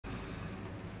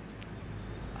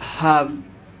have,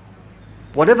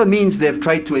 whatever means they've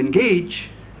tried to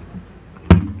engage,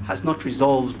 has not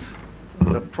resolved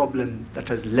the problem that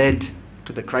has led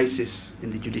to the crisis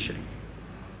in the judiciary.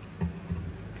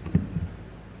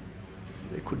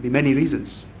 There could be many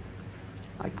reasons.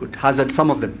 I could hazard some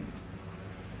of them.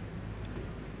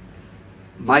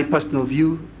 My personal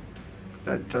view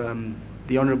that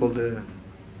the Honorable, the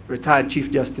retired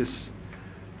Chief Justice,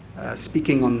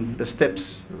 speaking on the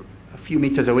steps a few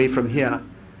meters away from here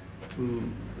to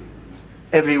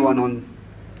everyone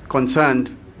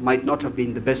concerned might not have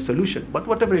been the best solution. But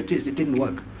whatever it is, it didn't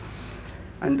work.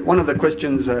 And one of the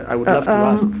questions I would love to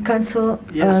ask. Counsel,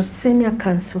 yes. Senior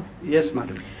Counsel. Yes,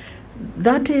 Madam.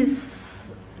 That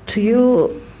is, to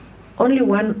you, only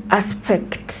one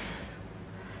aspect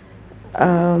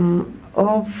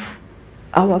of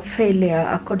our failure,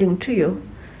 according to you,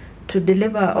 to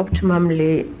deliver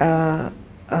optimally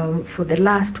for the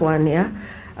last 1 year.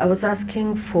 I was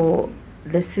asking for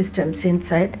the systems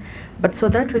inside, but so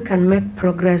that we can make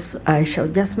progress, I shall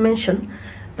just mention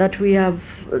that we have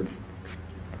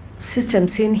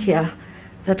systems in here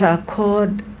that are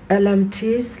called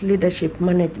LMTs, Leadership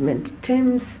Management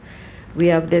Teams. We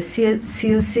have the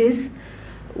CUCs.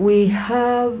 We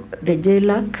have the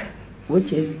JLAC,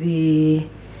 which is the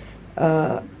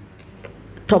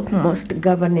topmost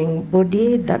governing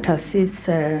body that assists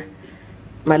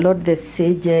my Lord the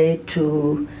CJ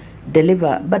to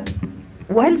deliver. But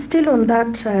while still on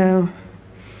that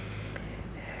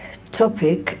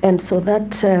topic, and so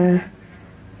that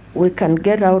we can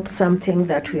get out something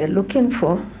that we are looking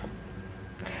for,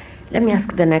 let me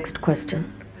ask the next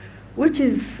question, which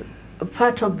is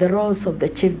part of the roles of the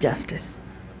Chief Justice.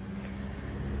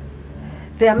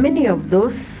 There are many of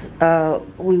those.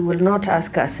 We will not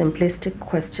ask a simplistic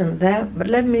question there, but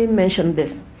let me mention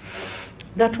this,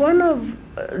 that one of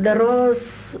the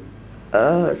roles,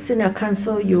 Senior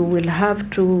Counsel, you will have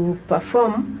to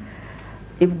perform,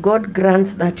 if God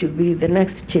grants that you be the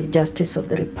next Chief Justice of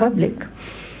the Republic,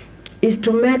 is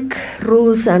to make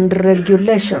rules and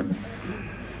regulations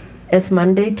as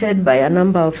mandated by a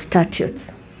number of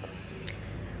statutes.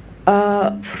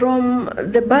 From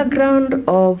the background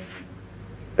of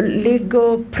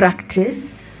legal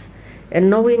practice, and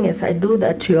knowing as I do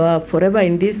that you are forever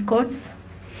in these courts,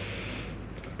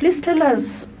 please tell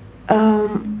us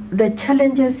the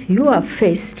challenges you have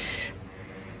faced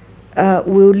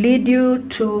will lead you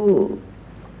to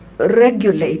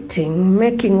regulating,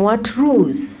 making what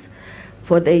rules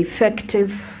for the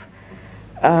effective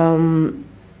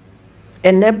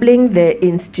enabling the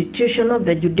institution of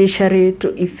the judiciary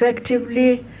to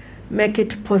effectively make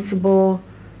it possible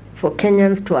for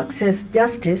Kenyans to access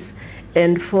justice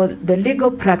and for the legal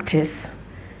practice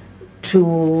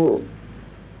to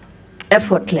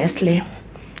effortlessly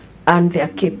earn their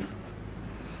keep.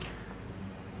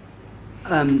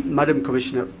 Madam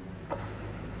Commissioner,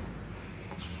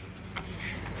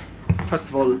 first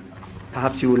of all,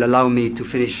 perhaps you will allow me to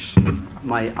finish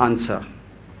my answer.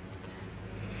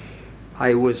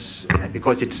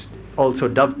 Because it also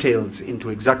dovetails into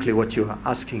exactly what you are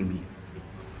asking me.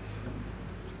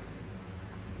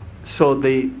 So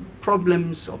the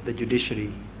problems of the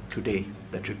judiciary today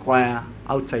that require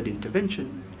outside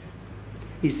intervention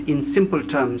is, in simple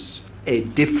terms, a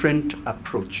different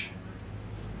approach.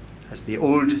 As the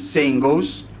old saying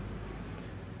goes,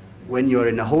 when you're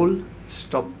in a hole,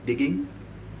 stop digging.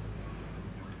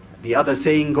 The other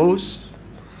saying goes,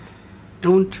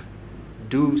 don't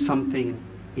do something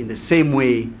in the same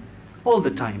way all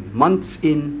the time, months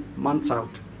in, months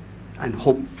out, and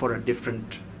hope for a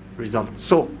different result.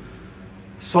 So,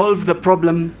 solve the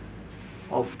problem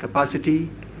of capacity,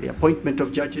 the appointment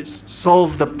of judges,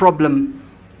 solve the problem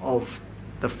of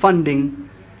the funding,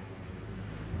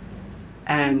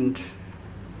 and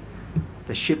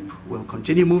the ship will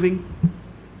continue moving,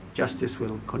 justice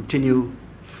will continue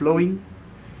flowing,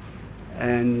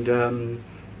 and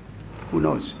who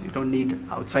knows, you don't need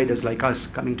outsiders like us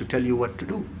coming to tell you what to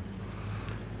do.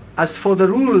 As for the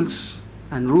rules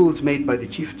and rules made by the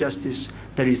Chief Justice,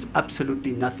 there is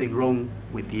absolutely nothing wrong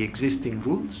with the existing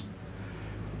rules.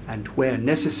 And where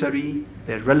necessary,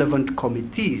 the relevant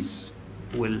committees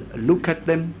will look at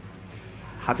them,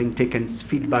 having taken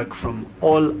feedback from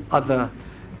all other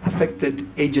affected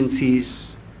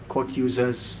agencies, court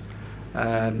users,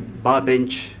 bar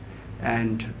bench,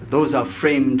 and those are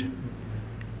framed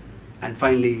and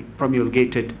finally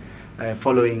promulgated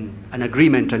following an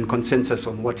agreement and consensus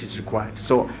on what is required.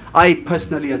 So I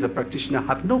personally, as a practitioner,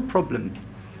 have no problem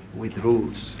with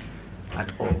rules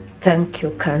at all. Thank you,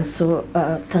 Counsel.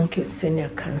 Thank you, Senior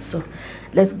Counsel.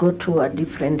 Let's go to a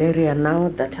different area now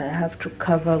that I have to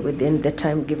cover within the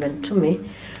time given to me.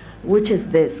 which is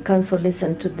this. Council,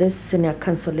 listen to this. Senior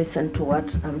counsel, listen to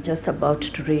what I'm just about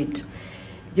to read.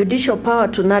 Judicial power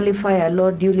to nullify a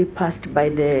law duly passed by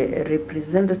the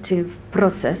representative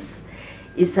process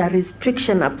is a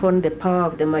restriction upon the power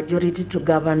of the majority to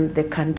govern the country.